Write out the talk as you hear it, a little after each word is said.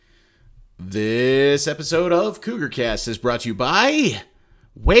This episode of CougarCast is brought to you by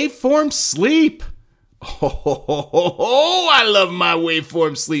Waveform Sleep. Oh, I love my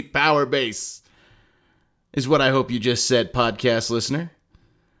Waveform Sleep power base, is what I hope you just said, podcast listener.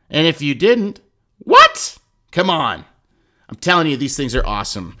 And if you didn't, what? Come on. I'm telling you, these things are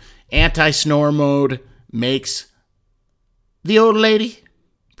awesome. Anti-snore mode makes the old lady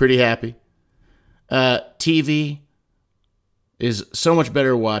pretty happy. TV is so much better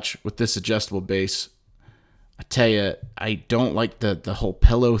to watch with this adjustable base. I tell you, I don't like the whole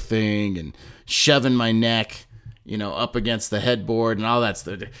pillow thing and shoving my neck, up against the headboard and all that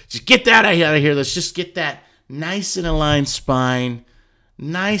stuff. Just get that out of here. Let's just get that nice and aligned spine,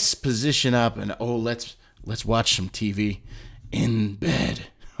 nice position up, and let's watch some TV in bed.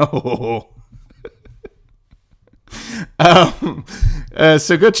 Oh.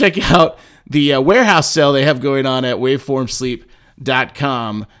 So go check out the warehouse sale they have going on at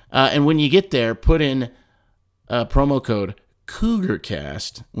waveformsleep.com. And when you get there, put in promo code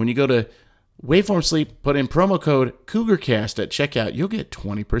CougarCast. When you go to Waveform Sleep, put in promo code CougarCast at checkout. You'll get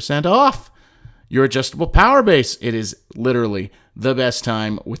 20% off your adjustable power base. It is literally the best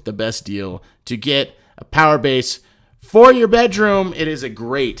time with the best deal to get a power base for your bedroom. It is a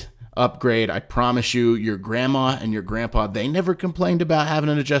great upgrade. I promise you, your grandma and your grandpa, they never complained about having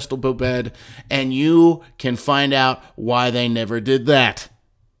an adjustable bed, and you can find out why they never did that.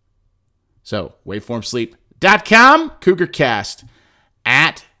 So, waveformsleep.com, CougarCast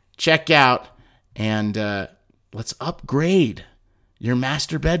at checkout, and let's upgrade your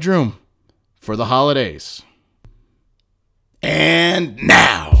master bedroom for the holidays. And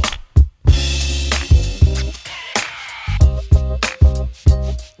now,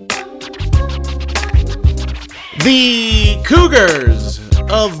 the Cougars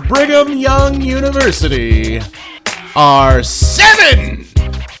of Brigham Young University are 7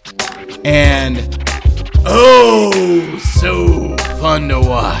 and so fun to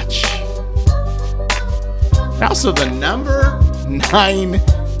watch. Also the number 9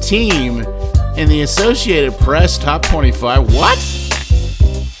 team in the Associated Press Top 25. What?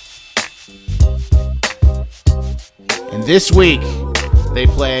 And this week, they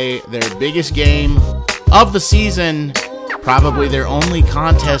play their biggest game of the season, probably their only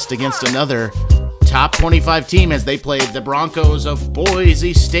contest against another top 25 team, as they played the Broncos of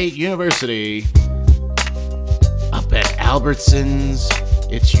Boise State University up at Albertsons.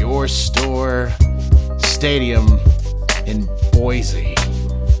 It's Your Store Stadium in Boise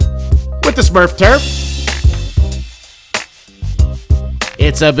with the Smurf Turf.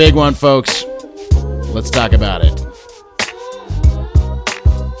 It's a big one, folks. Let's talk about it.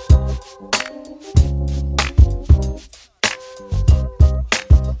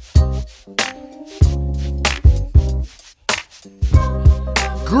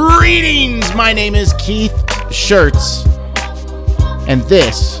 Greetings, my name is Keith Shirts, and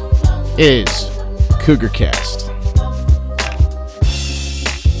this is CougarCast.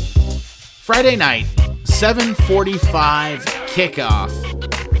 Friday night, 7:45 kickoff.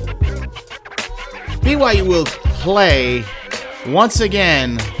 BYU will play once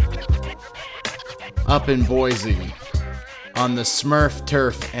again up in Boise on the Smurf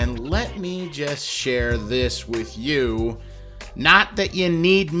Turf, and let me just share this with you. Not that you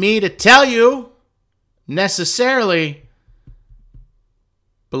need me to tell you, necessarily.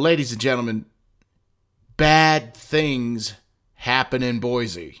 But ladies and gentlemen, bad things happen in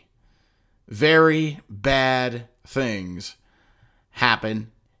Boise. Very bad things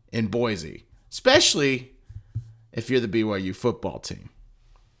happen in Boise. Especially if you're the BYU football team.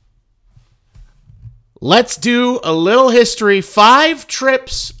 Let's do a little history. 5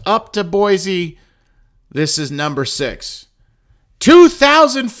 trips up to Boise. This is number 6.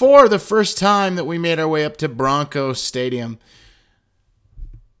 2004, the first time that we made our way up to Bronco Stadium.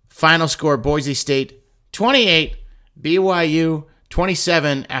 Final score, Boise State 28, BYU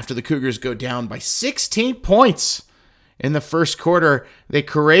 27, after the Cougars go down by 16 points in the first quarter. They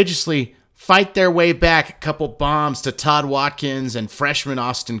courageously fight their way back. A couple bombs to Todd Watkins and freshman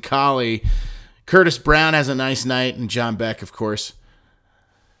Austin Collie. Curtis Brown has a nice night, and John Beck, of course,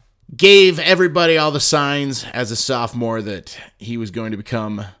 gave everybody all the signs as a sophomore that he was going to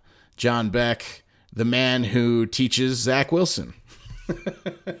become John Beck, the man who teaches Zach Wilson.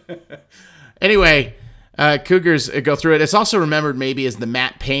 Anyway, Cougars go through it. It's also remembered maybe as the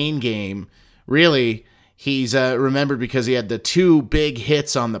Matt Payne game. Really, he's remembered because he had the 2 big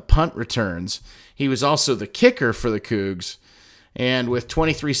hits on the punt returns. He was also the kicker for the Cougs. And with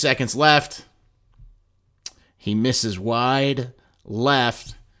 23 seconds left, he misses wide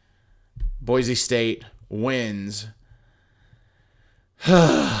left. Boise State wins.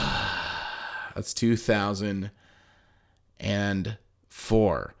 That's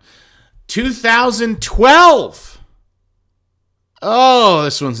 2004. 2012. Oh,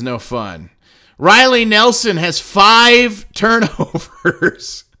 this one's no fun. Riley Nelson has 5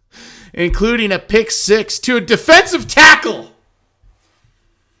 turnovers, including a pick 6 to a defensive tackle,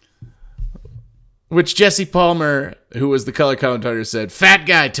 which Jesse Palmer, who was the color commentator, said, fat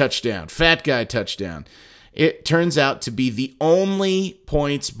guy touchdown, fat guy touchdown. It turns out to be the only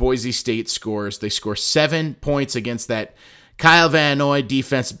points Boise State scores. They score 7 points against that Kyle Van Noy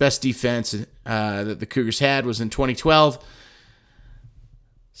defense. Best defense that the Cougars had was in 2012.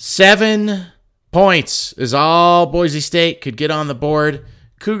 7 points is all Boise State could get on the board.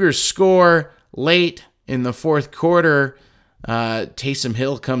 Cougars score late in the fourth quarter. Taysom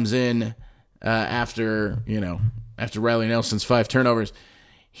Hill comes in after Riley Nelson's 5 turnovers.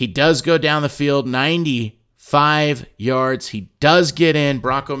 He does go down the field 95 yards. He does get in.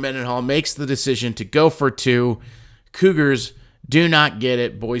 Bronco Mendenhall makes the decision to go for 2. Cougars do not get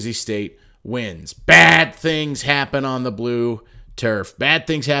it. Boise State wins. Bad things happen on the blue turf. Bad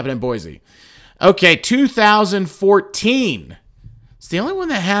things happen in Boise. Okay, 2014. It's the only one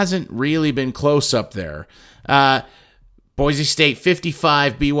that hasn't really been close up there. Boise State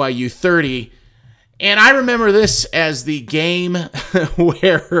 55, BYU 30. And I remember this as the game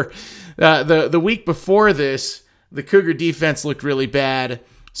where the week before this, the Cougar defense looked really bad.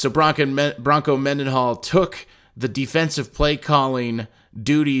 So Bronco Mendenhall took the defensive play calling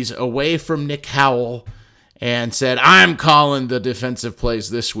duties away from Nick Howell and said, I'm calling the defensive plays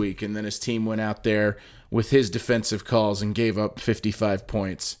this week. And then his team went out there with his defensive calls and gave up 55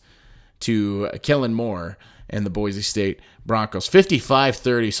 points to Kellen Moore and the Boise State Broncos.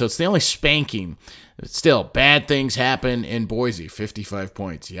 55-30, so it's the only spanking. Still, bad things happen in Boise. 55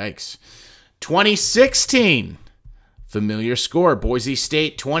 points. Yikes. 2016, familiar score. Boise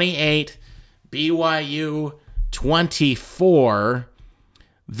State 28, BYU 24.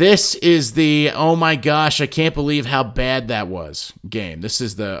 This is the, oh my gosh, I can't believe how bad that was game. This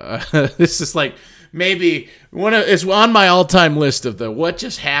is the, this is like maybe it's on my all-time list of the what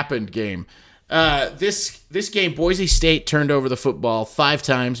just happened game. This game, Boise State turned over the football 5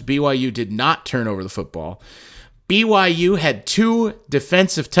 times. BYU did not turn over the football. BYU had 2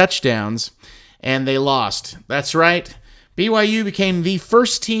 defensive touchdowns, and they lost. That's right. BYU became the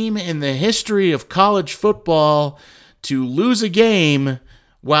first team in the history of college football to lose a game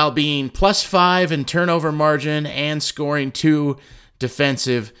while being +5 in turnover margin and scoring 2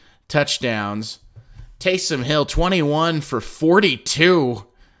 defensive touchdowns. Taysom Hill, 21 for 42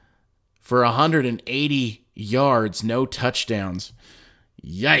 for 180 yards, no touchdowns.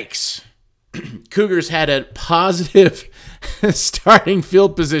 Yikes. Cougars had a positive starting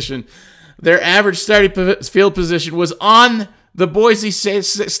field position. Their average starting field position was on the Boise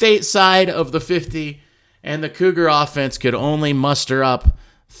State side of the 50, and the Cougar offense could only muster up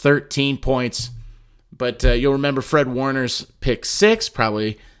 13 points. But you'll remember Fred Warner's pick 6,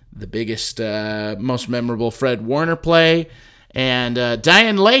 probably the biggest, most memorable Fred Warner play. And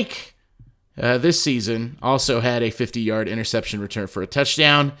Diane Lake this season also had a 50-yard interception return for a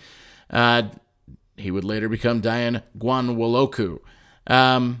touchdown. He would later become Diane Gwanwoloku.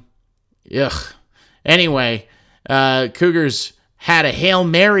 Anyway, Cougars had a Hail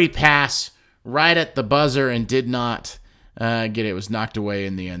Mary pass right at the buzzer and did not get it. It was knocked away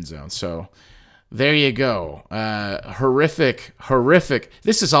in the end zone. So there you go. Horrific.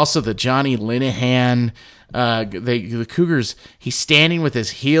 This is also the Johnny Linehan. The Cougars, he's standing with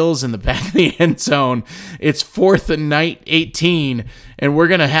his heels in the back of the end zone. It's 4th and 18, and we're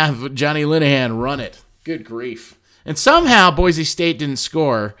going to have Johnny Linehan run it. Good grief. And somehow Boise State didn't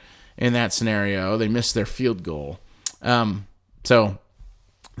score in that scenario. They missed their field goal. So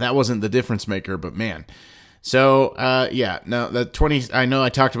that wasn't the difference maker, but man. So, the 20, I know I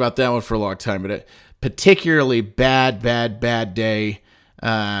talked about that one for a long time, but a particularly bad day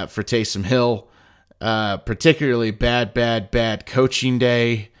for Taysom Hill. Particularly bad coaching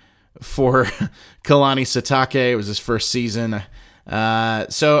day for Kalani Sitake. It was his first season.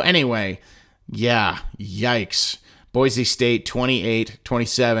 So anyway, yikes. Boise State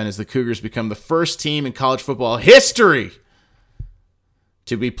 28-27 as the Cougars become the first team in college football history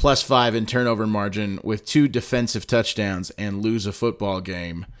to be +5 in turnover margin with 2 defensive touchdowns and lose a football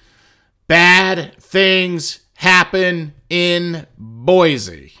game. Bad things happen in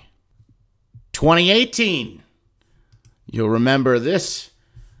Boise. 2018. You'll remember this.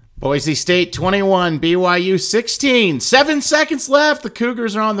 Boise State 21, BYU 16. 7 seconds left. The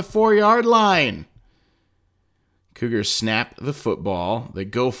Cougars are on the 4-yard line. Cougars snap the football. They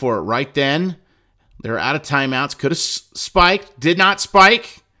go for it right then. They're out of timeouts. Could have spiked. Did not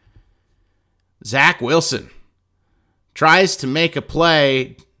spike. Zach Wilson tries to make a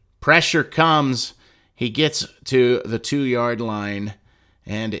play. Pressure comes. He gets to the 2-yard line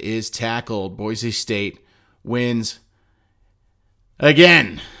and is tackled. Boise State wins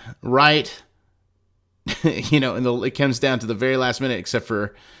again, right? It comes down to the very last minute, except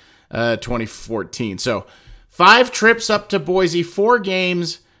for 2014. So 5 trips up to Boise, 4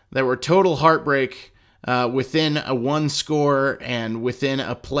 games that were total heartbreak within a 1 score and within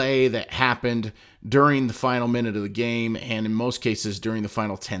a play that happened during the final minute of the game, and in most cases during the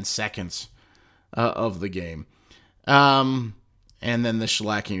final 10 seconds of the game. And then the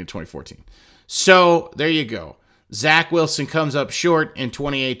shellacking in 2014. So there you go. Zach Wilson comes up short in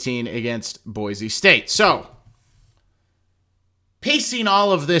 2018 against Boise State. So, piecing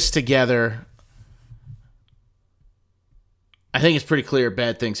all of this together, I think it's pretty clear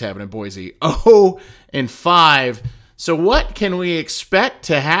bad things happen in Boise. 0-5. So what can we expect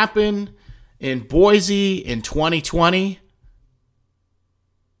to happen in Boise in 2020?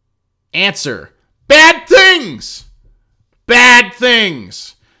 Answer: bad things. Bad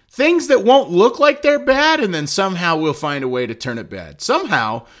things. Things that won't look like they're bad, and then somehow we'll find a way to turn it bad.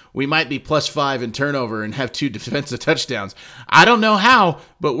 Somehow we might be +5 in turnover and have 2 defensive touchdowns. I don't know how,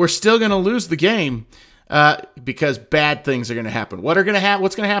 but we're still going to lose the game because bad things are going to happen. What's going to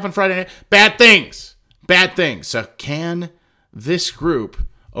happen Friday night? Bad things. Bad things. So can this group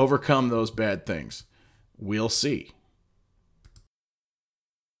overcome those bad things? We'll see.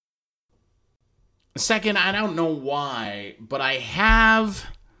 Second, I don't know why, but I have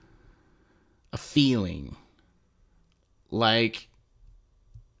a feeling like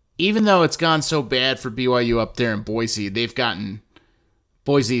even though it's gone so bad for BYU up there in Boise,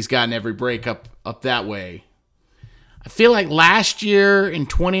 Boise's gotten every break up that way. I feel like last year in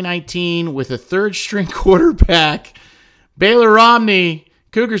 2019 with a 3rd-string quarterback, Baylor Romney,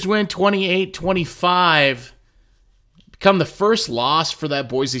 Cougars win 28-25, become the first loss for that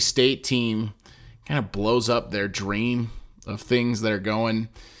Boise State team. Kind of blows up their dream of things that are going.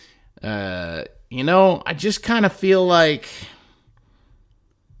 I just kind of feel like,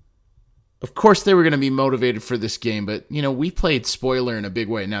 of course they were going to be motivated for this game, but, we played spoiler in a big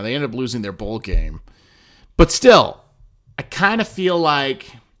way. Now, they ended up losing their bowl game. But still, I kind of feel like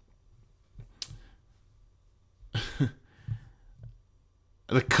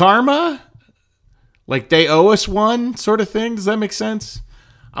the karma, like they owe us one sort of thing. Does that make sense?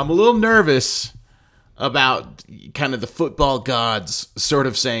 I'm a little nervous about kind of the football gods sort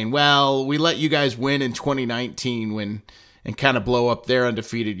of saying, well, we let you guys win in 2019 and kind of blow up their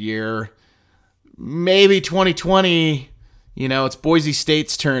undefeated year. Maybe 2020, it's Boise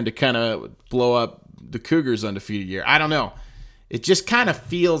State's turn to kind of blow up the Cougars' undefeated year. I don't know. It just kind of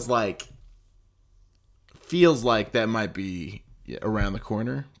feels like that might be around the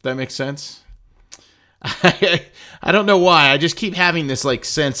corner. If that makes sense? I don't know why. I just keep having this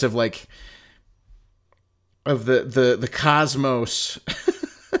sense of of the cosmos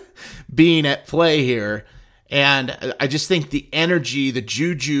being at play here. And I just think the energy, the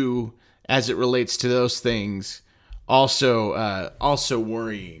juju as it relates to those things also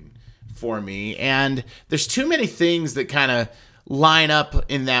worrying for me. And there's too many things that kind of line up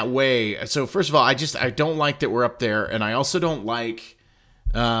in that way. So first of all, I don't like that we're up there, and I also don't like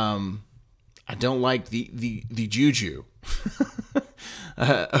the juju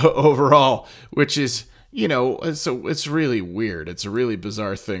overall, which is, so it's really weird. It's a really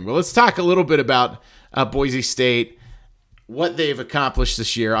bizarre thing. But let's talk a little bit about Boise State, what they've accomplished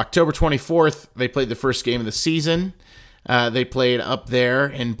this year. October 24th, they played the first game of the season. They played up there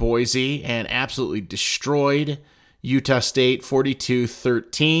in Boise and absolutely destroyed Utah State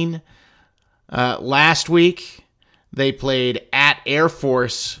 42-13. Last week, they played at Air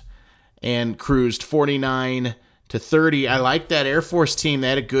Force and cruised 49-30. I like that Air Force team. They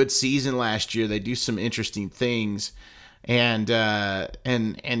had a good season last year. They do some interesting things. And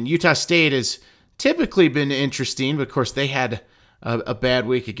Utah State has typically been interesting, but of course they had a bad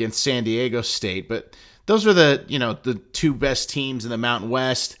week against San Diego State. But those are the 2 best teams in the Mountain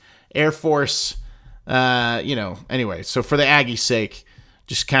West. Air Force, anyway, so for the Aggies' sake,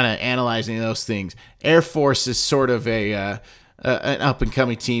 just kind of analyzing those things. Air Force is sort of an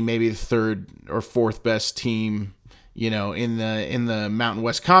up-and-coming team, maybe the 3rd or 4th best team, in the Mountain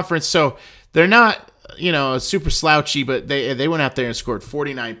West Conference. So they're not, super slouchy, but they went out there and scored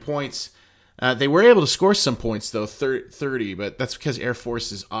 49 points. They were able to score some points, though, 30, but that's because Air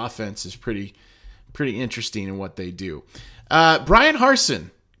Force's offense is pretty interesting in what they do. Brian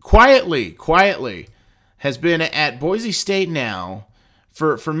Harsin, quietly, has been at Boise State now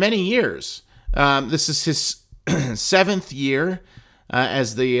for many years. This is his 7th year.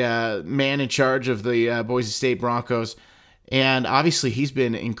 as the man in charge of the Boise State Broncos. And obviously he's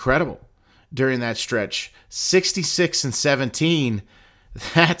been incredible during that stretch. 66-17.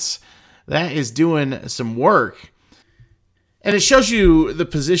 That is doing some work. And it shows you the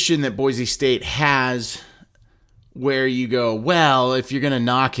position that Boise State has, where you go, well, if you're going to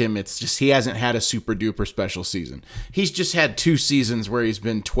knock him, it's just he hasn't had a super duper special season. He's just had 2 seasons where he's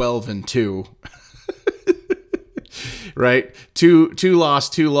been 12-2. Right? 2 loss,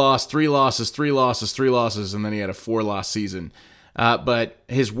 2 loss, 3 losses, 3 losses, 3 losses, and then he had a 4-loss season. But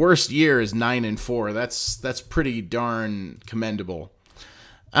his worst year is 9-4. That's pretty darn commendable.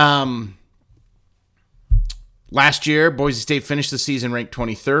 Last year, Boise State finished the season ranked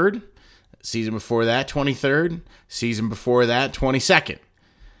 23rd. Season before that, 23rd. Season before that, 22nd.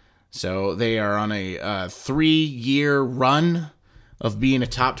 So they are on a 3-year run of being a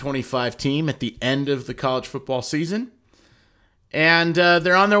top 25 team at the end of the college football season. And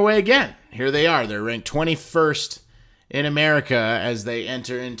they're on their way again. Here they are. They're ranked 21st in America as they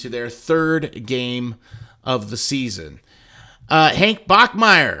enter into their 3rd game of the season. Hank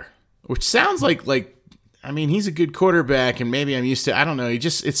Bachmeier, which sounds like he's a good quarterback, and maybe I'm used to, I don't know,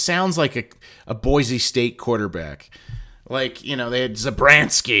 it sounds like a Boise State quarterback. Like, they had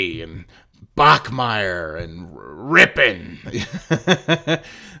Zabransky and Bachmeier and Rippin.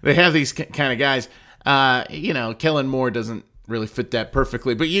 They have these kind of guys. Kellen Moore doesn't really fit that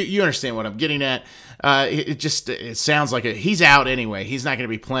perfectly, but you understand what I'm getting at. It sounds like he's out anyway. He's not going to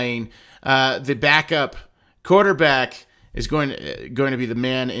be playing. The backup quarterback is going to be the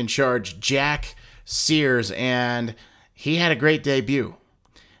man in charge, Jack Sears, and he had a great debut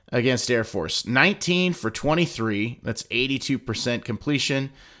against Air Force. 19 for 23. That's 82%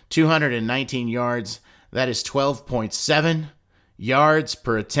 completion. 219 yards. That is 12.7 yards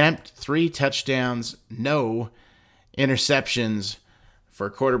per attempt. 3 touchdowns. No interceptions for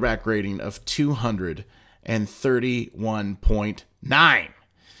a quarterback rating of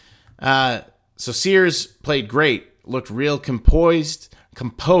 231.9. So Sears played great. Looked real composed. A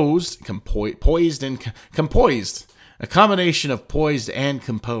combination of poised and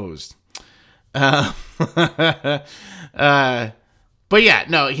composed. But yeah,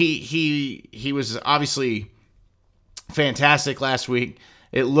 no, he was obviously fantastic last week.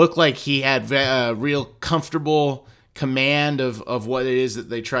 It looked like he had a real comfortable command of what it is that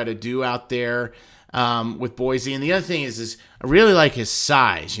they try to do out there with Boise. And the other thing is I really like his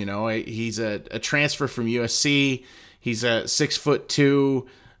size. He's a transfer from USC. He's a 6'2"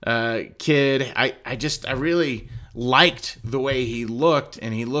 kid. I really liked the way he looked,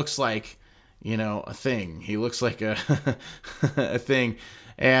 and he looks like, a thing. He looks like a a thing.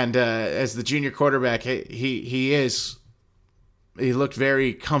 And as the junior quarterback, he looked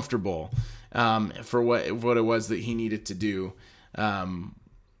very comfortable for what it was that he needed to do. The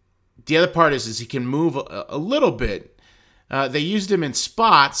other part is he can move a little bit. They used him in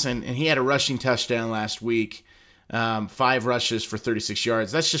spots, and he had a rushing touchdown last week. 5 rushes for 36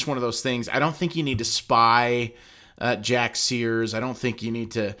 yards. That's just one of those things. I don't think you need to spy Jack Sears. I don't think you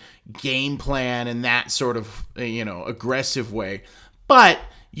need to game plan in that sort of, aggressive way. But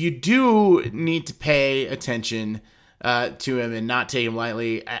you do need to pay attention to him and not take him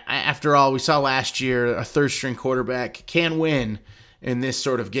lightly. After all, we saw last year a third-string quarterback can win in this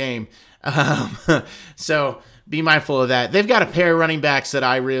sort of game. So be mindful of that. They've got a pair of running backs that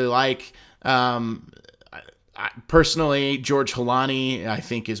I really like. Personally, George Holani, I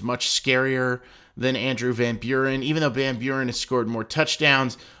think, is much scarier than Andrew Van Buren. Even though Van Buren has scored more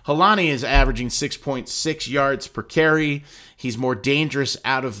touchdowns, Holani is averaging 6.6 yards per carry. He's more dangerous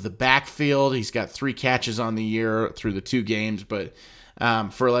out of the backfield. He's got 3 catches on the year through the 2 games, but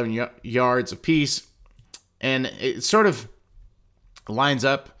for 11 yards apiece. And it sort of lines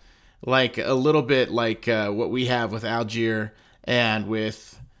up like a little bit like what we have with Algier and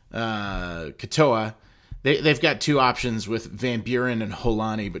with Katoa. They've got 2 options with Van Buren and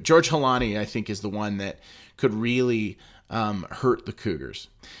Holani, but George Holani, I think, is the one that could really hurt the Cougars.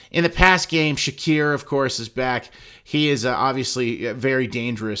 In the pass game, Shakir, of course, is back. He is obviously a very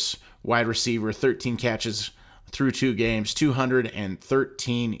dangerous wide receiver, 13 catches through 2 games,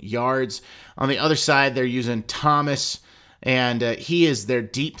 213 yards. On the other side, they're using Thomas, and he is their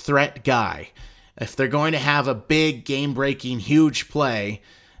deep threat guy. If they're going to have a big, game-breaking, huge play,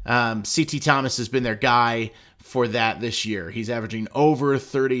 C.T. Thomas has been their guy for that this year. He's averaging over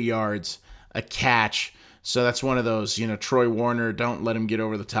 30 yards a catch. So that's one of those, Troy Warner, don't let him get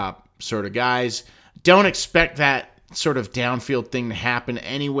over the top sort of guys. Don't expect that sort of downfield thing to happen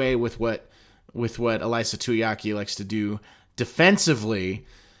anyway with what Elisa Tuiaki likes to do defensively.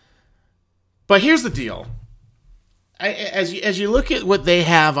 But here's the deal. as you look at what they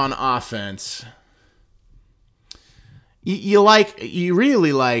have on offense, you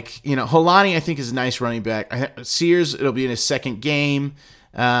really like, Holani, I think, is a nice running back. Sears, it'll be in his second game,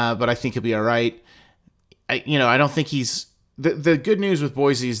 but I think he'll be all right. I don't think he's the good news with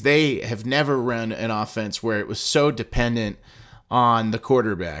Boise is they have never run an offense where it was so dependent on the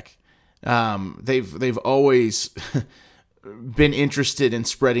quarterback. They've always been interested in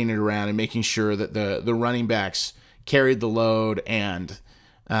spreading it around and making sure that the running backs carried the load, and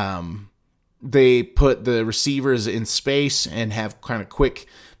they put the receivers in space and have kind of quick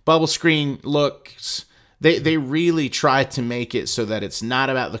bubble screen looks. They really try to make it so that it's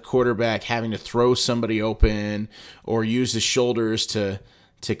not about the quarterback having to throw somebody open or use his shoulders to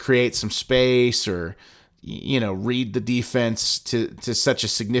create some space or read the defense to such a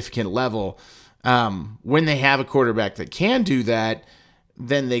significant level. When they have a quarterback that can do that,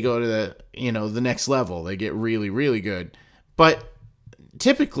 then they go to the next level. They get really, really good. But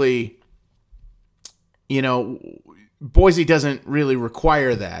typically, Boise doesn't really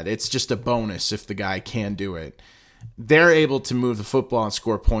require that. It's just a bonus if the guy can do it. They're able to move the football and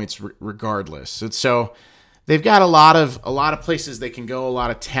score points regardless. And so they've got a lot of places they can go, a lot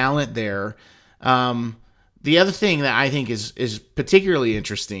of talent there. The other thing that I think is particularly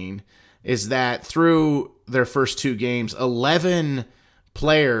interesting is that through their first two games, 11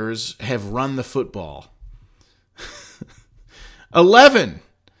 players have run the football. 11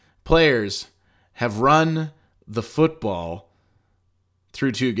 players have run the football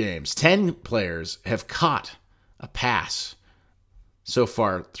through two games. 10 players have caught a pass so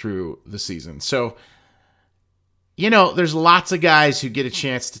far through the season. So, there's lots of guys who get a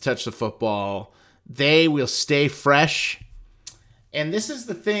chance to touch the football. They will stay fresh. And this is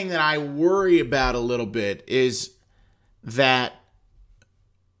the thing that I worry about a little bit, is that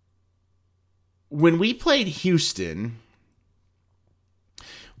when we played Houston,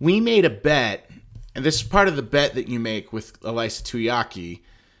 we made a bet, and this is part of the bet that you make with Ilaisa Tuiaki,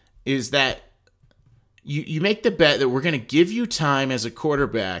 is that you make the bet that we're going to give you time as a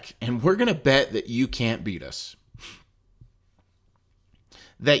quarterback, and we're going to bet that you can't beat us.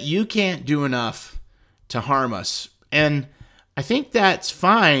 That you can't do enough to harm us. And I think that's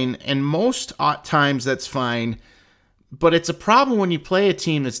fine, and most times that's fine, but it's a problem when you play a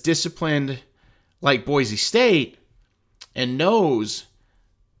team that's disciplined like Boise State and knows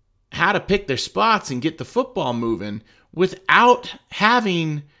how to pick their spots and get the football moving without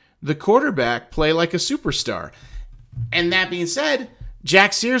having the quarterback play like a superstar. And that being said,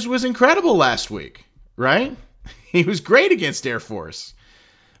 Jack Sears was incredible last week, right? He was great against Air Force.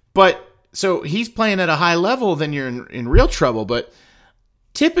 But so he's playing at a high level, then you're in real trouble. But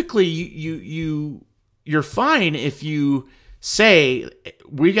typically you're fine if you say,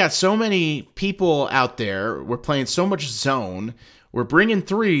 we got so many people out there, we're playing so much zone, we're bringing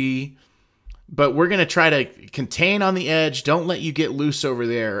 3, but we're going to try to contain on the edge, don't let you get loose over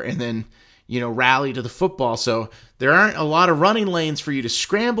there, and then, rally to the football. So there aren't a lot of running lanes for you to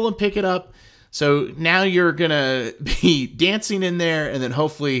scramble and pick it up. So now you're going to be dancing in there, and then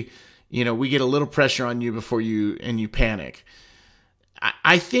hopefully, we get a little pressure on you before you panic.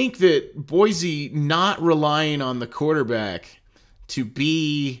 I think that Boise not relying on the quarterback to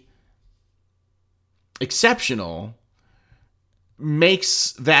be exceptional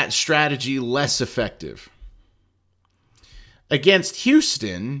makes that strategy less effective. Against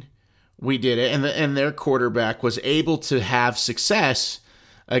Houston, we did it, and their quarterback was able to have success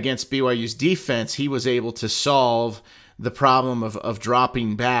against BYU's defense. He was able to solve the problem of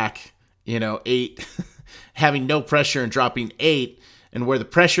dropping back, 8, having no pressure and dropping 8, and where the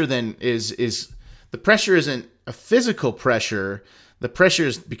pressure then is the pressure isn't a physical pressure. The pressure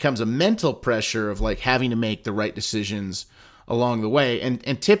becomes a mental pressure of like having to make the right decisions along the way.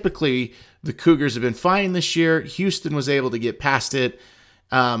 And typically the Cougars have been fine this year. Houston was able to get past it.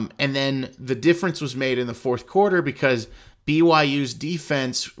 And then the difference was made in the fourth quarter because BYU's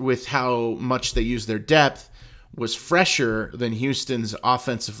defense, with how much they use their depth, was fresher than Houston's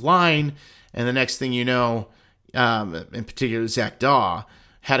offensive line. And the next thing you know, in particular, Zach Daw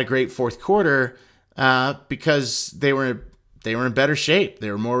had a great fourth quarter because they were in better shape.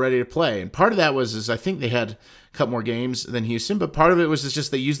 They were more ready to play. And part of that was I think they had a couple more games than Houston, but part of it was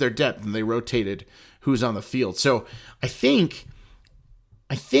just they used their depth and they rotated who's on the field. So I think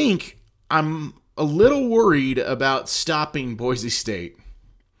I'm a little worried about stopping Boise State.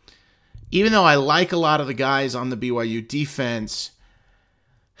 Even though I like a lot of the guys on the BYU defense,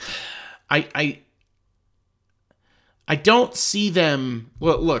 I don't see them.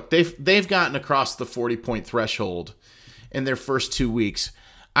 Well, look, they've gotten across the 40-point threshold in their first 2 weeks.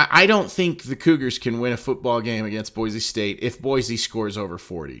 I don't think the Cougars can win a football game against Boise State if Boise scores over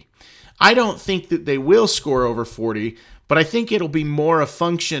 40. I don't think that they will score over 40, but I think it'll be more a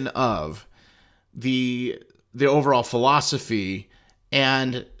function of the overall philosophy.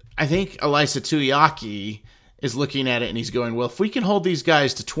 And I think Ilaisa Tuiaki is looking at it and he's going, well, if we can hold these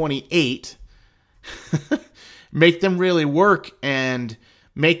guys to 28, make them really work and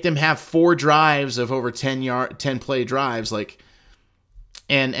make them have 4 drives of over 10 play drives, like,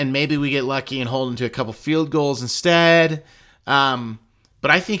 and maybe we get lucky and hold them to a couple field goals instead. But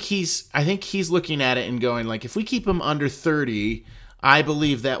I think he's looking at it and going, like, if we keep them under 30, I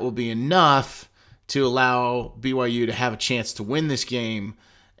believe that will be enough to allow BYU to have a chance to win this game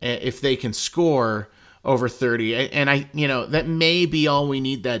if they can score over 30. And that may be all we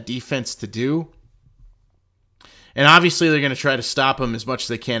need that defense to do. And obviously they're going to try to stop them as much as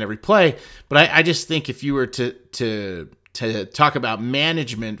they can every play. But I just think if you were to talk about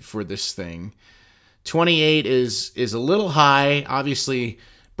management for this thing, 28 is a little high. Obviously,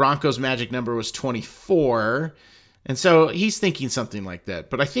 Bronco's magic number was 24. And so he's thinking something like that.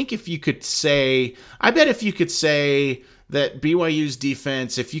 But I think if you could say that BYU's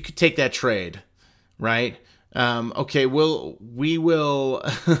defense, if you could take that trade, right? Okay, we will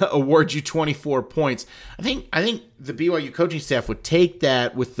award you 24 points. I think the BYU coaching staff would take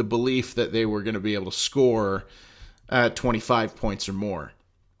that with the belief that they were going to be able to score 25 points or more.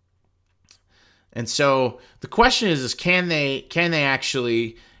 And so the question is can they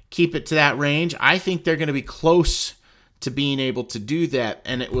actually keep it to that range? I think they're going to be close to being able to do that,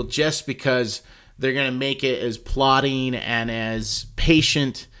 and it will just because they're going to make it as plodding and as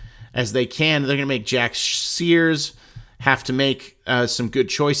patient as they can. They're going to make Jack Sears have to make some good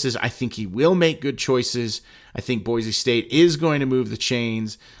choices. I think he will make good choices. I think Boise State is going to move the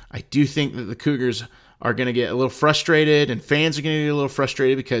chains. I do think that the Cougars are going to get a little frustrated, and fans are going to get a little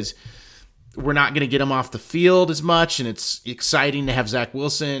frustrated because we're not going to get them off the field as much, and it's exciting to have Zach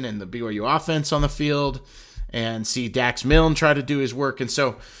Wilson and the BYU offense on the field and see Dax Milne try to do his work. And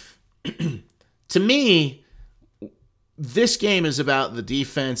so, to me, this game is about the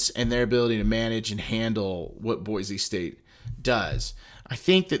defense and their ability to manage and handle what Boise State does. I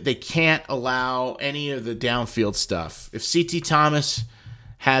think that they can't allow any of the downfield stuff. If C.T. Thomas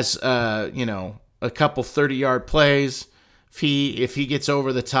has, a couple 30-yard plays, if he gets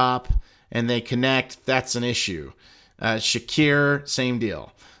over the top and they connect, that's an issue. Shakir, same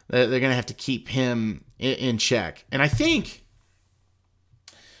deal. They're going to have to keep him in check. And I think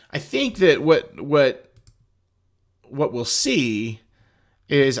that what we'll see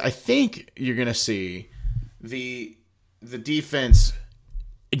is I think you're going to see the defense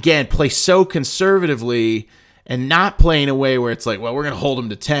again play so conservatively and not play in a way where it's like, well, we're going to hold them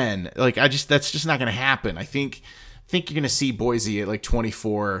to 10. Like that's just not going to happen. I think you're going to see Boise at like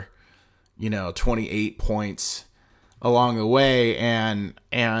 24, 28 points along the way,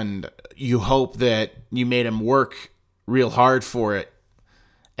 and you hope that you made them work real hard for it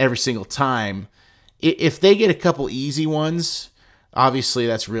every single time. If they get a couple easy ones, obviously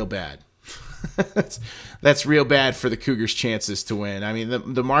that's real bad. That's real bad for the Cougars' chances to win. I mean,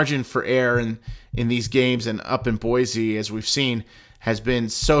 the margin for error in these games and up in Boise, as we've seen, has been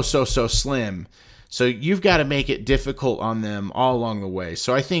so slim. So you've got to make it difficult on them all along the way.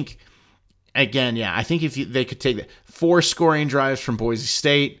 So I think, again, I think if they could take 4 scoring drives from Boise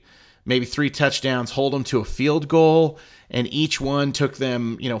State, maybe 3 touchdowns, hold them to a field goal, and each one took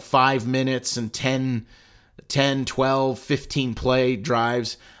them, 5 minutes and 10, 12, 15 play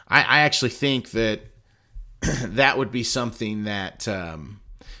drives. I actually think that that would be something that,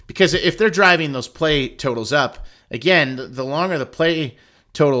 because if they're driving those play totals up, again, the longer the play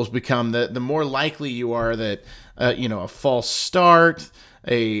totals become, the more likely you are that, a false start,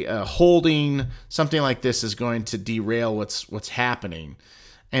 a holding, something like this is going to derail what's happening.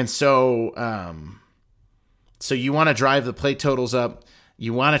 And so, so you want to drive the play totals up.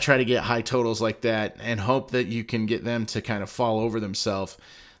 You want to try to get high totals like that and hope that you can get them to kind of fall over themselves.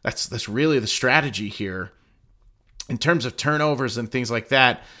 That's really the strategy here. In terms of turnovers and things like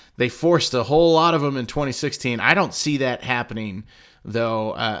that, they forced a whole lot of them in 2016. I don't see that happening,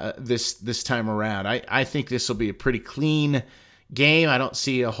 though, this time around. I think this will be a pretty clean game. I don't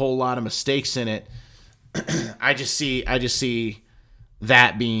see a whole lot of mistakes in it. I just see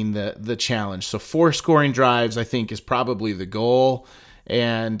that being the challenge. So 4 scoring drives, I think, is probably the goal.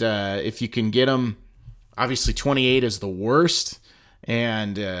 And if you can get them, obviously 28 is the worst.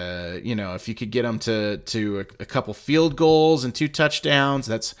 And, if you could get them to a couple field goals and 2 touchdowns,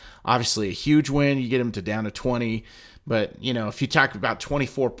 that's obviously a huge win. You get them down to 20. But, if you talk about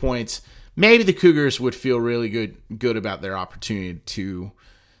 24 points, maybe the Cougars would feel really good about their opportunity to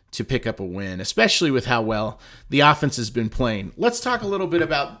to pick up a win, especially with how well the offense has been playing. Let's talk a little bit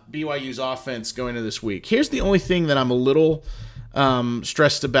about BYU's offense going into this week. Here's the only thing that I'm a little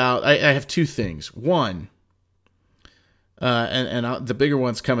stressed about. I have two things. One, the bigger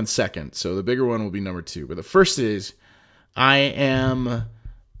one's coming second, so the bigger one will be number 2. But the first is I am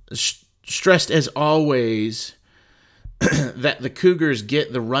stressed as always that the Cougars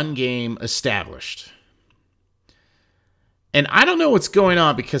get the run game established. And I don't know what's going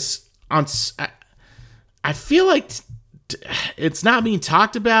on because I feel like it's not being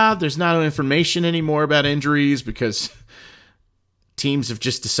talked about. There's not information anymore about injuries because teams have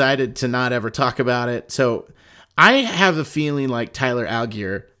just decided to not ever talk about it. So I have the feeling like Tyler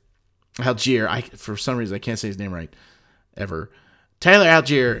Algier, for some reason I can't say his name right ever. Tyler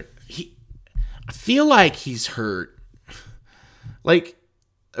Algier, I feel like he's hurt. Like,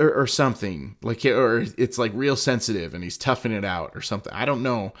 or something, or it's like real sensitive and he's toughing it out or something. I don't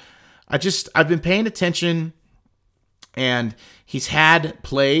know. I've been paying attention, and he's had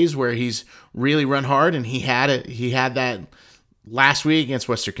plays where he's really run hard, and he had that last week against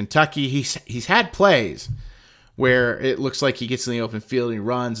Western Kentucky. He's had plays where it looks like he gets in the open field and he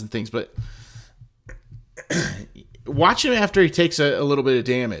runs and things, but watch him after he takes a little bit of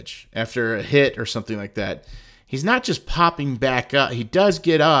damage, after a hit or something like that. He's not just popping back up. He does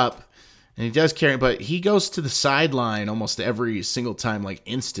get up and he does carry, but he goes to the sideline almost every single time, like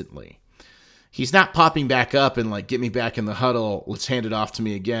instantly. He's not popping back up and like, get me back in the huddle. Let's hand it off to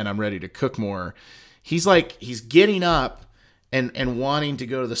me again. I'm ready to cook more. He's getting up and wanting to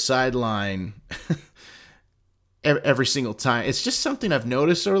go to the sideline every single time. It's just something I've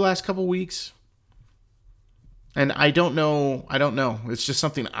noticed over the last couple weeks. And I don't know. It's just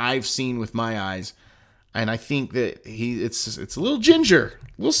something I've seen with my eyes. And I think that it's a little ginger,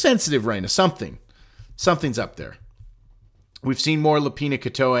 a little sensitive right now. Something's up there. We've seen more Lapina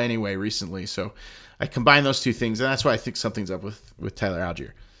Katoa anyway recently, so I combine those two things, and that's why I think something's up with Tyler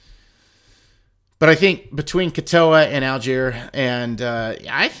Algier. But I think between Katoa and Algier, and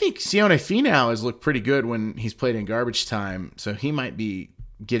I think Sione Finau has looked pretty good when he's played in garbage time, so he might be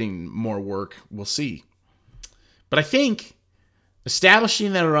getting more work. We'll see. But I think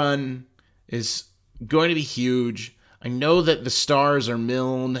establishing that run is going to be huge. I know that the stars are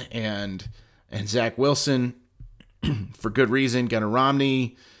Milne and Zach Wilson for good reason, Gunnar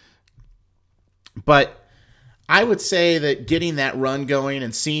Romney. But I would say that getting that run going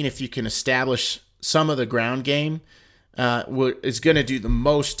and seeing if you can establish some of the ground game is going to do the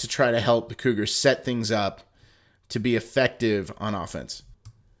most to try to help the Cougars set things up to be effective on offense.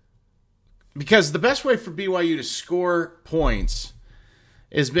 Because the best way for BYU to score points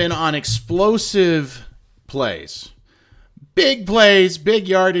has been on explosive plays. Big plays, big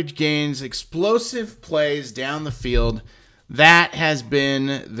yardage gains, explosive plays down the field. That has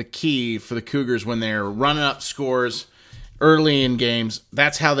been the key for the Cougars when they're running up scores early in games.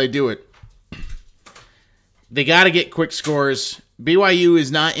 That's how they do it. They got to get quick scores. BYU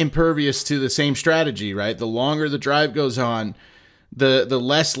is not impervious to the same strategy, right? The longer the drive goes on, the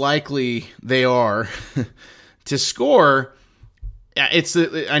less likely they are to score.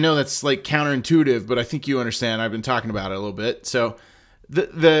 I know that's like counterintuitive, but I think you understand. I've been talking about it a little bit. So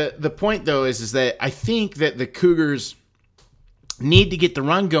the point though is that I think that the Cougars need to get the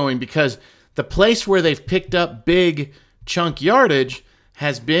run going because the place where they've picked up big chunk yardage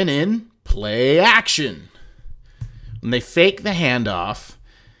has been in play action. When they fake the handoff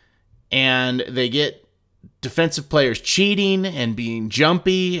and they get defensive players cheating and being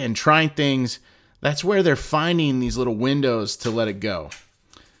jumpy and trying things, that's where they're finding these little windows to let it go.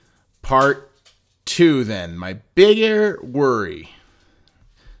 Part 2 then, my bigger worry.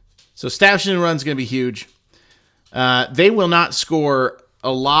 So establishing the run is going to be huge. They will not score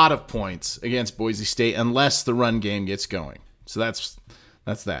a lot of points against Boise State unless the run game gets going. So that's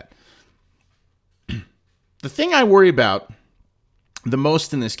that. The thing I worry about the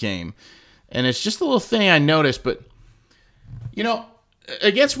most in this game, and it's just a little thing I noticed, but,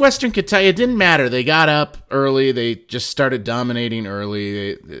 against Western Kentucky, it didn't matter. They got up early. They just started dominating early.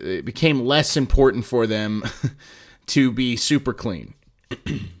 It became less important for them to be super clean.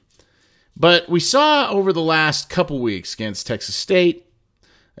 But we saw over the last couple weeks against Texas State,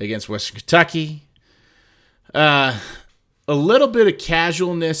 against Western Kentucky, a little bit of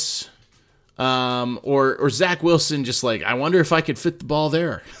casualness, or Zach Wilson just like, I wonder if I could fit the ball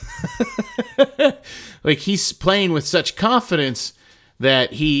there. Like he's playing with such confidence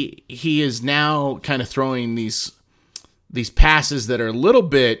that he is now kind of throwing these passes that are a little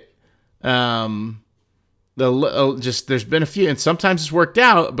bit just there's been a few, and sometimes it's worked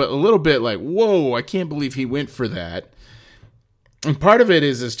out, but a little bit like, whoa, I can't believe he went for that. And part of it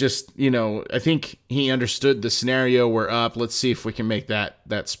is just, I think he understood the scenario. We're up. Let's see if we can make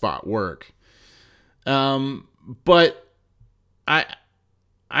that spot work. But I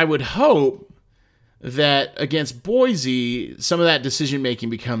would hope that against Boise, some of that decision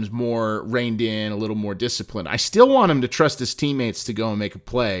making becomes more reined in, a little more disciplined. I still want him to trust his teammates to go and make a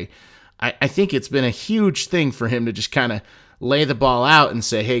play. I think it's been a huge thing for him to just kind of lay the ball out and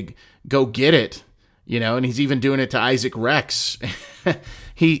say, hey, go get it. And he's even doing it to Isaac Rex.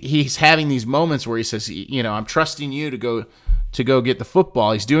 He's having these moments where he says, I'm trusting you to go get the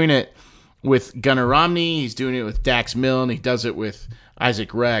football. He's doing it with Gunnar Romney. He's doing it with Dax Milne. He does it with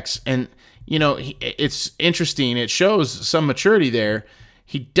Isaac Rex. And, it's interesting. It shows some maturity there.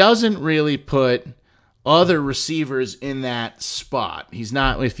 He doesn't really put other receivers in that spot. He's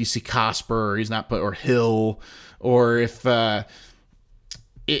not, if you see Cosper, or Hill, or if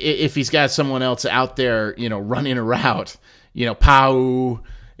he's got someone else out there, running a route, Pau,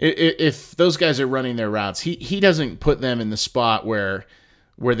 if those guys are running their routes, he doesn't put them in the spot where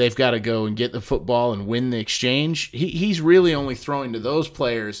they've got to go and get the football and win the exchange. He's really only throwing to those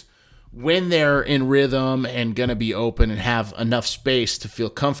players when they're in rhythm and going to be open and have enough space to feel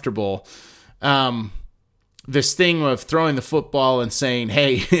comfortable. This thing of throwing the football and saying,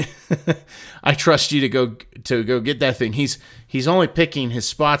 hey, I trust you to go get that thing. He's only picking his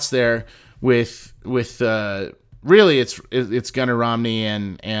spots there with really it's Gunnar Romney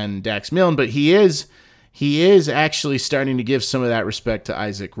and Dax Milne, but he is actually starting to give some of that respect to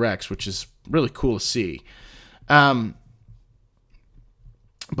Isaac Rex, which is really cool to see.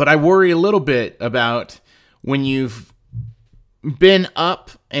 But I worry a little bit about when you've been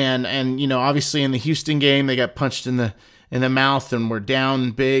up and obviously in the Houston game they got punched in the mouth and were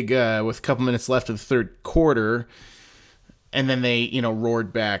down big with a couple minutes left of the third quarter, and then they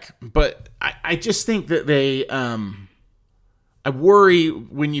roared back. But I just think that they I worry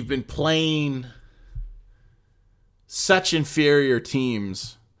when you've been playing such inferior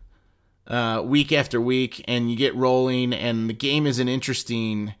teams week after week and you get rolling and the game isn't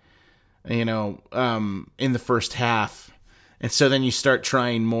interesting in the first half. And so then you start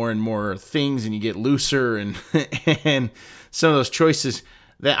trying more and more things and you get looser and and some of those choices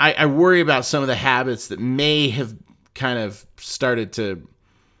that I worry about some of the habits that may have kind of started to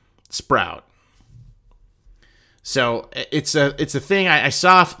sprout. So it's a thing. I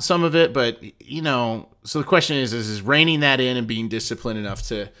saw some of it, but so the question is reining that in and being disciplined enough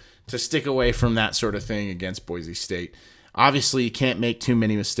to stick away from that sort of thing against Boise State. Obviously, you can't make too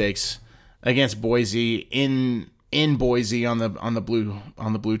many mistakes against Boise in Boise on the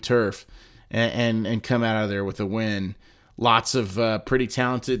blue turf and come out of there with a win. Lots of pretty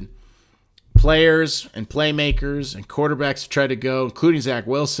talented players and playmakers and quarterbacks have tried to go, including Zach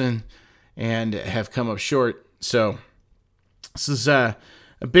Wilson, and have come up short. So this is a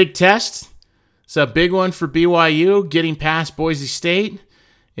big test. It's a big one for BYU, getting past Boise State.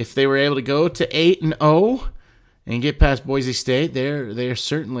 If they were able to go to 8-0 and get past Boise State, they're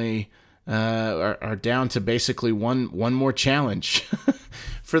certainly are down to basically one more challenge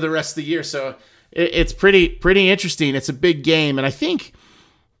for the rest of the year. So it's pretty interesting. It's a big game, and I think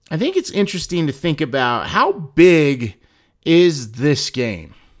it's interesting to think about how big is this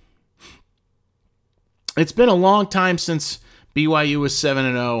game. It's been a long time since BYU was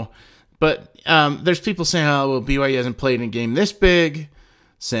 7-0, but there's people saying, oh, well, BYU hasn't played in a game this big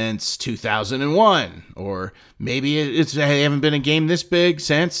since 2001, or maybe they haven't been a game this big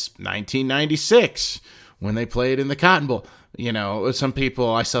since 1996 when they played in the Cotton Bowl. I saw some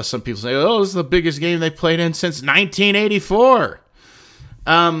people say, oh, this is the biggest game they played in since 1984.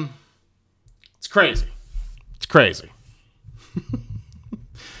 It's crazy. It's crazy.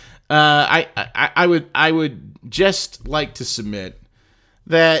 I would just like to submit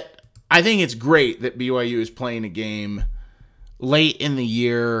that I think it's great that BYU is playing a game late in the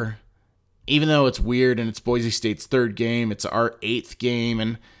year, even though it's weird and it's Boise State's third game. It's our eighth game,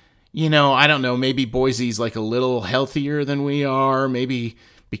 and I don't know, maybe Boise's like a little healthier than we are, maybe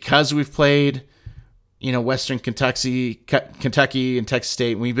because we've played Western Kentucky and Texas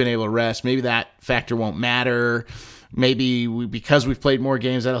State, and we've been able to rest. Maybe that factor won't matter. Maybe because we've played more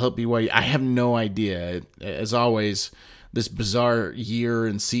games, that'll help BYU. I have no idea. As always, this bizarre year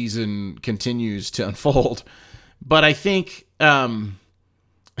and season continues to unfold. But I think I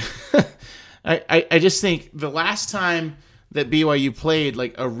just think the last time that BYU played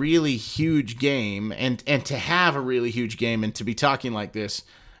like a really huge game, and to have a really huge game and to be talking like this,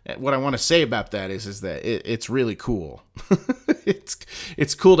 what I want to say about that is that it's really cool.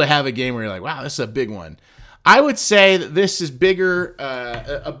 It's cool to have a game where you're like, wow, this is a big one. I would say that this is bigger,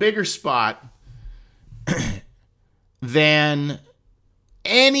 a bigger spot than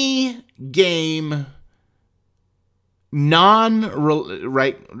any game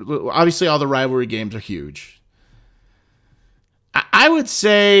obviously all the rivalry games are huge. I would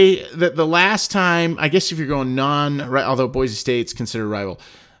say that the last time, I guess if you're going although Boise State's considered a rival,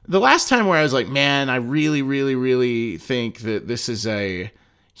 the last time where I was like, man, I really, really, really think that this is a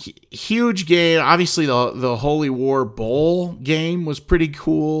huge game. Obviously, the Holy War Bowl game was pretty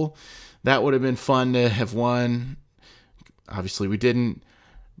cool. That would have been fun to have won. Obviously, we didn't.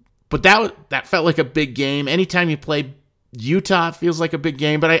 But that felt like a big game. Anytime you play Utah, it feels like a big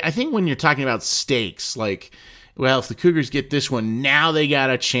game. But I think when you're talking about stakes, like, well, if the Cougars get this one, now they got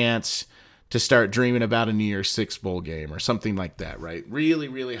a chance to start dreaming about a New Year's Six bowl game or something like that, right? Really,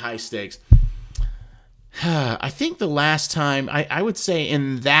 really high stakes. I think the last time, I would say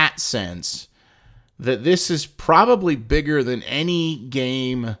in that sense, that this is probably bigger than any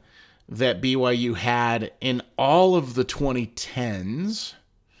game that BYU had in all of the 2010s.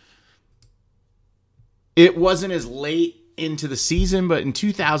 It wasn't as late into the season, but in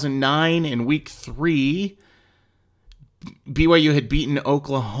 2009, in week 3, BYU had beaten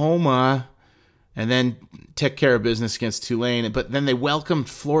Oklahoma and then took care of business against Tulane. But then they welcomed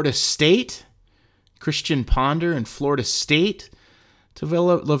Florida State, Christian Ponder and Florida State to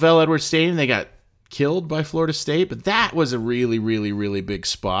Lavelle Edwards Stadium. They got killed by Florida State, but that was a really, really, really big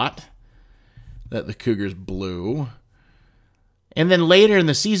spot that the Cougars blew. And then later in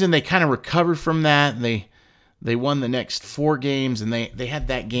the season, they kind of recovered from that. And they won the next 4 games, and they had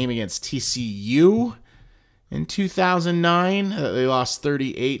that game against TCU in 2009. They lost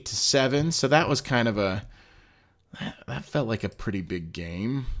 38-7. So that was kind of that felt like a pretty big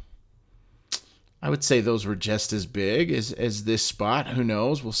game. I would say those were just as big as this spot. Who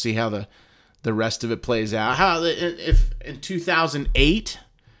knows? We'll see how the rest of it plays out. If in 2008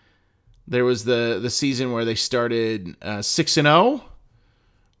 there was the season where they started 6-0,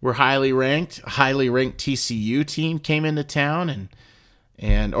 were highly ranked TCU team came into town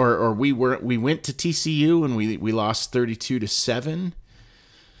or we went to TCU and we lost 32-7.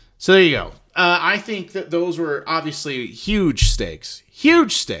 So there you go. I think that those were obviously huge stakes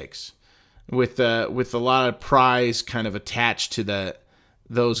with a lot of prize kind of attached to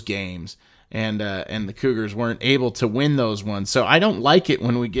those games. And the Cougars weren't able to win those ones. So I don't like it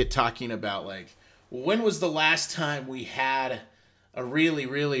when we get talking about, like, when was the last time we had a really,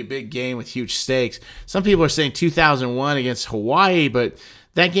 really big game with huge stakes? Some people are saying 2001 against Hawaii, but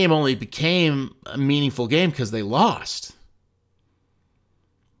that game only became a meaningful game because they lost.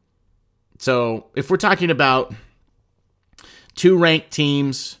 So if we're talking about 2 ranked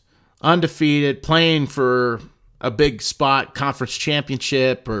teams, undefeated, playing for a big spot, conference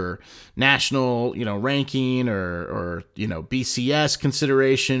championship or national, ranking or BCS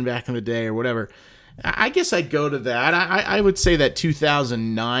consideration back in the day or whatever, I guess I'd go to that. I would say that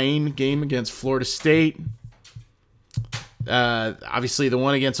 2009 game against Florida State, obviously the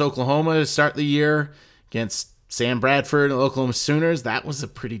one against Oklahoma to start the year against Sam Bradford and the Oklahoma Sooners, that was a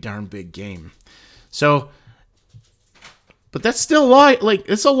pretty darn big game. So, but that's still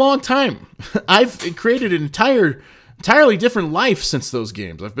it's a long time. I've created an entirely different life since those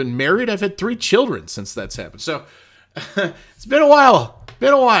games. I've been married. I've had 3 children since that's happened. So it's been a while.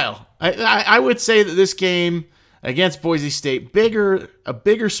 I would say that this game against Boise State, a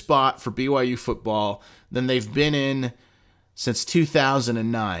bigger spot for BYU football than they've been in since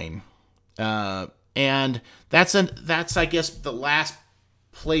 2009. And that's I guess the last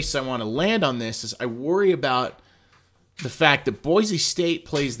place I want to land on this is I worry about the fact that Boise State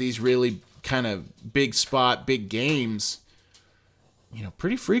plays these really kind of big games,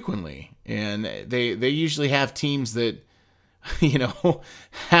 pretty frequently. And they usually have teams that,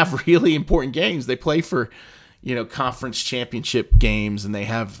 have really important games. They play for, conference championship games, and they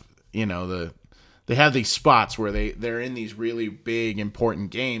have, they have these spots where they're in these really big,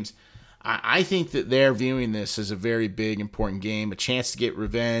 important games. I think that they're viewing this as a very big, important game, a chance to get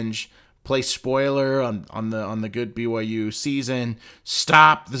revenge, play spoiler on the good BYU season,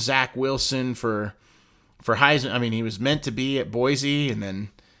 stop the Zach Wilson for Heisman. I mean, he was meant to be at Boise and then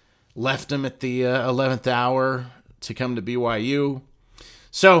left him at the 11th hour to come to BYU.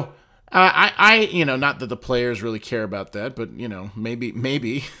 So I not that the players really care about that, but maybe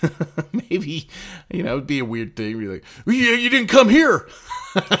maybe it'd be a weird thing. Be like, yeah, you didn't come here.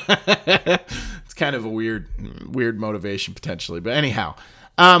 It's kind of a weird motivation potentially, but anyhow.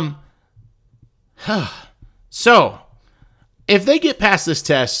 So, if they get past this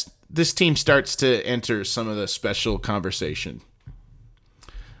test, this team starts to enter some of the special conversation.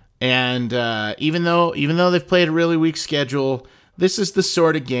 And even though they've played a really weak schedule, this is the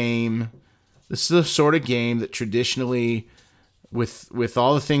sort of game that traditionally with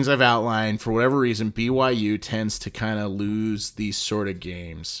all the things I've outlined, for whatever reason, BYU tends to kind of lose these sort of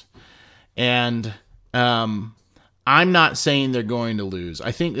games. And I'm not saying they're going to lose.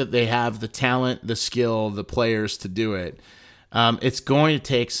 I think that they have the talent, the skill, the players to do it. It's going to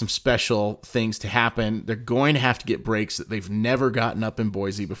take some special things to happen. They're going to have to get breaks that they've never gotten up in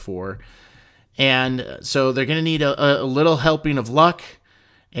Boise before. And so they're going to need a little helping of luck,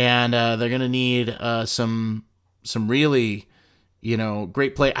 and they're going to need some really,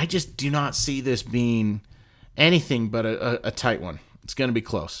 great play. I just do not see this being anything but a tight one. It's going to be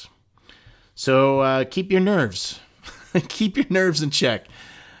close. So keep your nerves. Keep your nerves in check.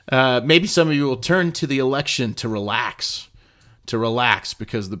 Maybe some of you will turn to the election to relax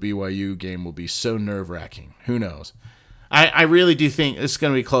because the BYU game will be so nerve-wracking. Who knows? I really do think this is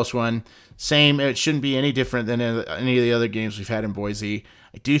going to be a close one. It shouldn't be any different than any of the other games we've had in Boise.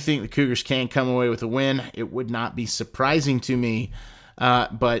 I do think the Cougars can come away with a win. It would not be surprising to me,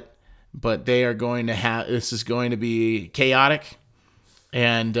 but they are going to have. This is going to be chaotic,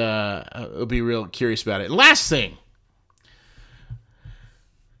 and I'll be real curious about it. Last thing,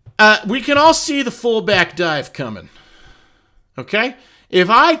 we can all see the fullback dive coming. Okay, if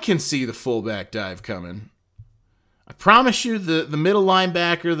I can see the fullback dive coming, I promise you, the middle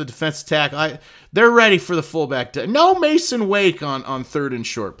linebacker, the defensive tackle, they're ready for the fullback. No Mason Wake on third and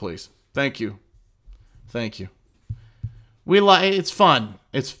short, please. Thank you. It's fun.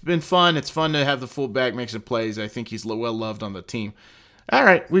 It's been fun. It's fun to have the fullback make some plays. I think he's well loved on the team. All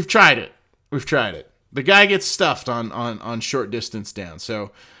right, we've tried it. The guy gets stuffed on short distance down.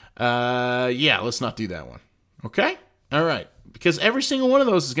 So, let's not do that one. Okay? All right. Because every single one of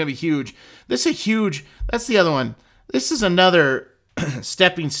those is going to be huge. That's the other one. This is another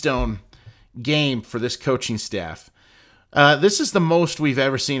stepping stone game for this coaching staff. This is the most we've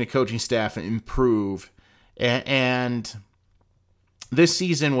ever seen a coaching staff improve. And this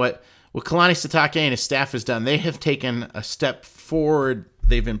season, what Kalani Sitake and his staff has done, they have taken a step forward.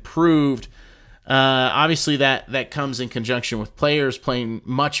 They've improved. Obviously, that comes in conjunction with players playing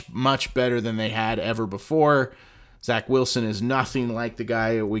much, much better than they had ever before. Zach Wilson is nothing like the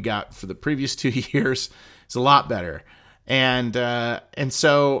guy we got for the previous 2 years. It's a lot better. And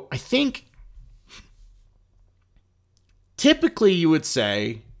so I think typically you would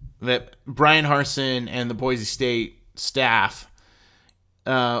say that Brian Harsin and the Boise State staff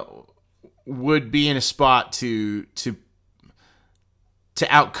would be in a spot to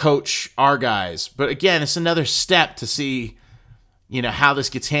outcoach our guys. But again, it's another step to see, how this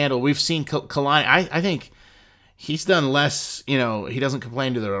gets handled. We've seen Kalani. I think he's done less, he doesn't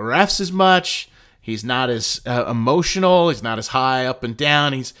complain to the refs as much. He's not as emotional. He's not as high up and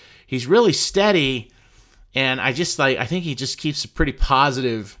down. He's really steady, and I think he just keeps a pretty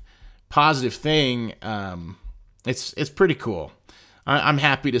positive thing. It's pretty cool. I'm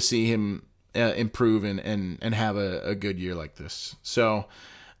happy to see him improve and have a good year like this. So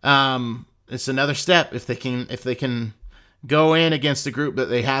it's another step if they can go in against a group that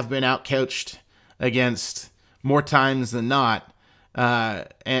they have been outcoached against more times than not.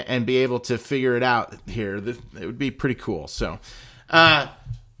 And be able to figure it out here. It would be pretty cool. So,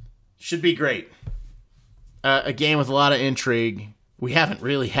 should be great. A game with a lot of intrigue. We haven't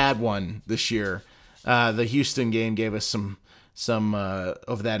really had one this year. The Houston game gave us some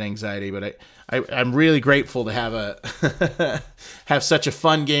of that anxiety, but I'm really grateful to have have such a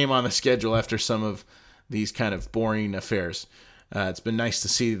fun game on the schedule after some of these kind of boring affairs. It's been nice to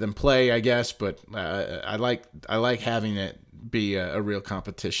see them play, I guess, but I like having it be a real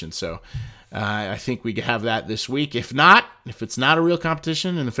competition. So I think we have that this week. If it's not a real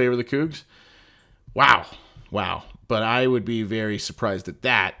competition in the favor of the Cougs, wow. But I would be very surprised at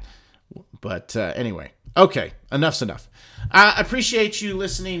that. But anyway, okay, enough's enough. I appreciate you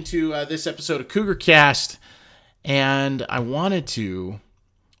listening to this episode of Cougar Cast, and I wanted to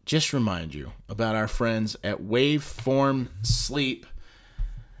just remind you about our friends at Waveform Sleep.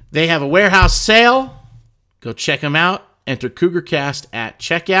 They have a warehouse sale. Go check them out. Enter CougarCast at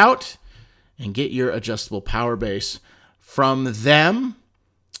checkout and get your adjustable power base from them.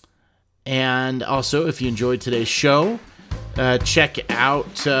 And also, if you enjoyed today's show, check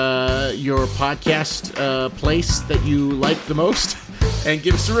out your podcast place that you like the most and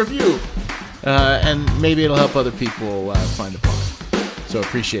give us a review. And maybe it'll help other people find the pod. So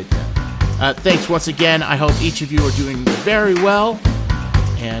appreciate that. Thanks once again. I hope each of you are doing very well.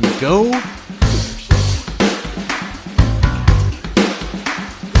 And go